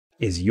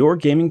Is your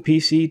gaming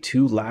PC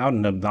too loud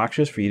and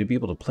obnoxious for you to be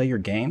able to play your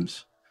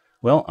games?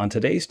 Well, on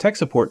today's Tech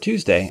Support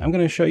Tuesday, I'm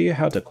going to show you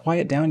how to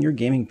quiet down your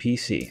gaming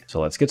PC. So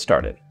let's get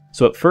started.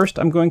 So at first,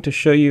 I'm going to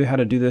show you how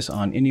to do this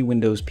on any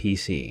Windows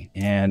PC.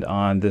 And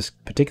on this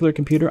particular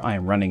computer, I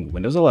am running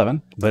Windows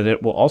 11, but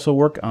it will also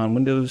work on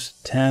Windows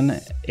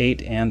 10,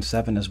 8, and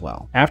 7 as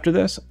well. After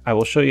this, I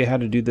will show you how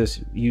to do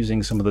this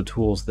using some of the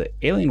tools that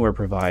Alienware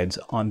provides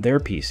on their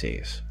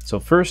PCs. So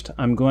first,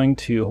 I'm going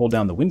to hold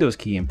down the Windows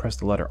key and press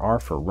the letter R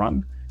for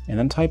run, and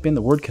then type in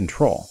the word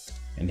control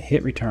and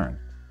hit return.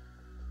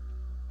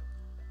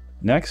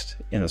 Next,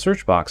 in the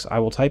search box, I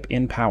will type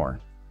in power.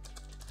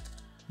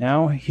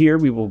 Now here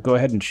we will go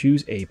ahead and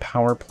choose a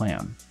power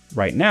plan.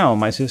 Right now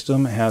my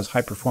system has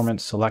high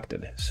performance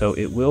selected, so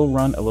it will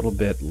run a little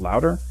bit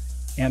louder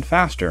and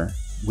faster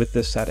with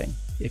this setting.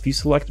 If you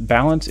select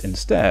balance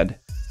instead,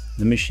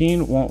 the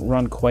machine won't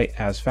run quite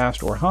as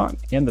fast or hot,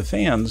 and the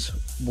fans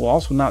will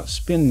also not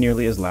spin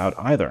nearly as loud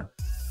either.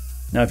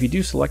 Now if you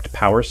do select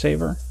power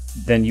saver,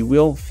 then you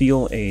will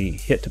feel a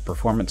hit to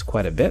performance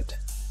quite a bit,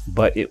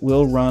 but it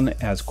will run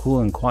as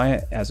cool and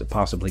quiet as it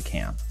possibly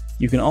can.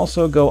 You can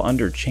also go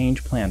under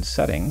Change Plan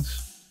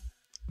Settings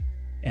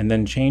and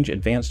then change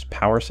Advanced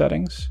Power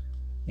Settings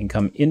and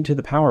come into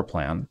the power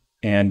plan,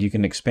 and you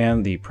can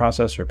expand the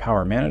processor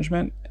power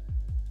management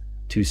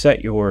to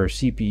set your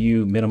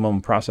CPU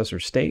minimum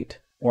processor state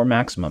or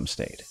maximum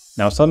state.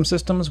 Now some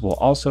systems will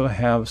also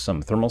have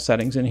some thermal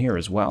settings in here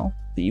as well,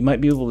 that you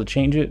might be able to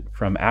change it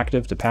from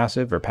active to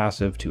passive or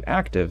passive to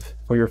active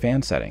for your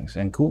fan settings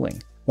and cooling.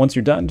 Once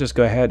you're done, just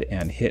go ahead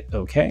and hit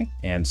OK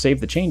and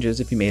save the changes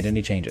if you made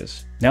any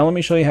changes. Now let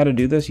me show you how to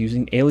do this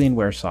using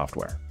Alienware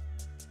software.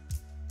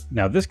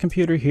 Now this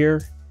computer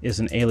here is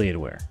an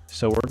Alienware,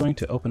 so we're going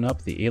to open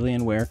up the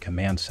Alienware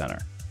Command Center.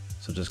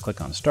 So just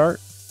click on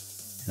Start,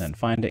 and then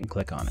find it and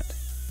click on it.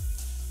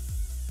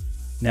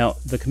 Now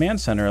the Command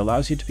Center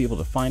allows you to be able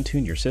to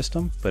fine-tune your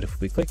system, but if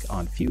we click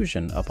on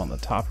Fusion up on the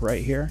top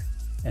right here,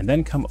 and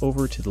then come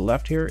over to the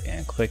left here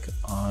and click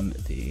on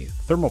the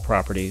thermal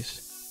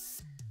properties,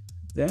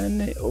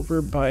 then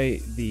over by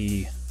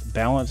the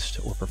balanced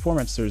or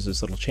performance, there's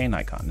this little chain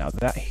icon. Now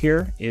that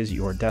here is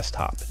your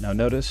desktop. Now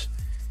notice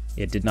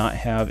it did not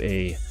have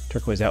a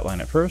turquoise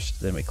outline at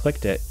first, then we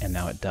clicked it and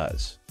now it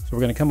does. So we're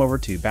going to come over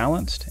to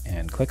balanced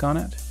and click on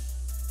it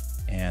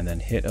and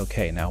then hit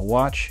OK. Now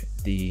watch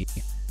the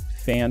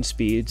fan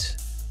speeds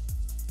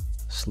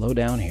slow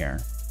down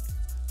here,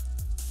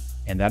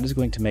 and that is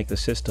going to make the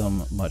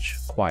system much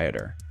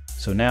quieter.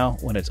 So now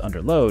when it's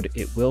under load,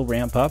 it will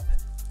ramp up,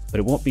 but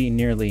it won't be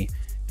nearly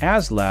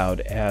as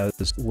loud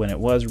as when it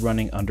was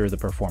running under the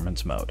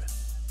performance mode.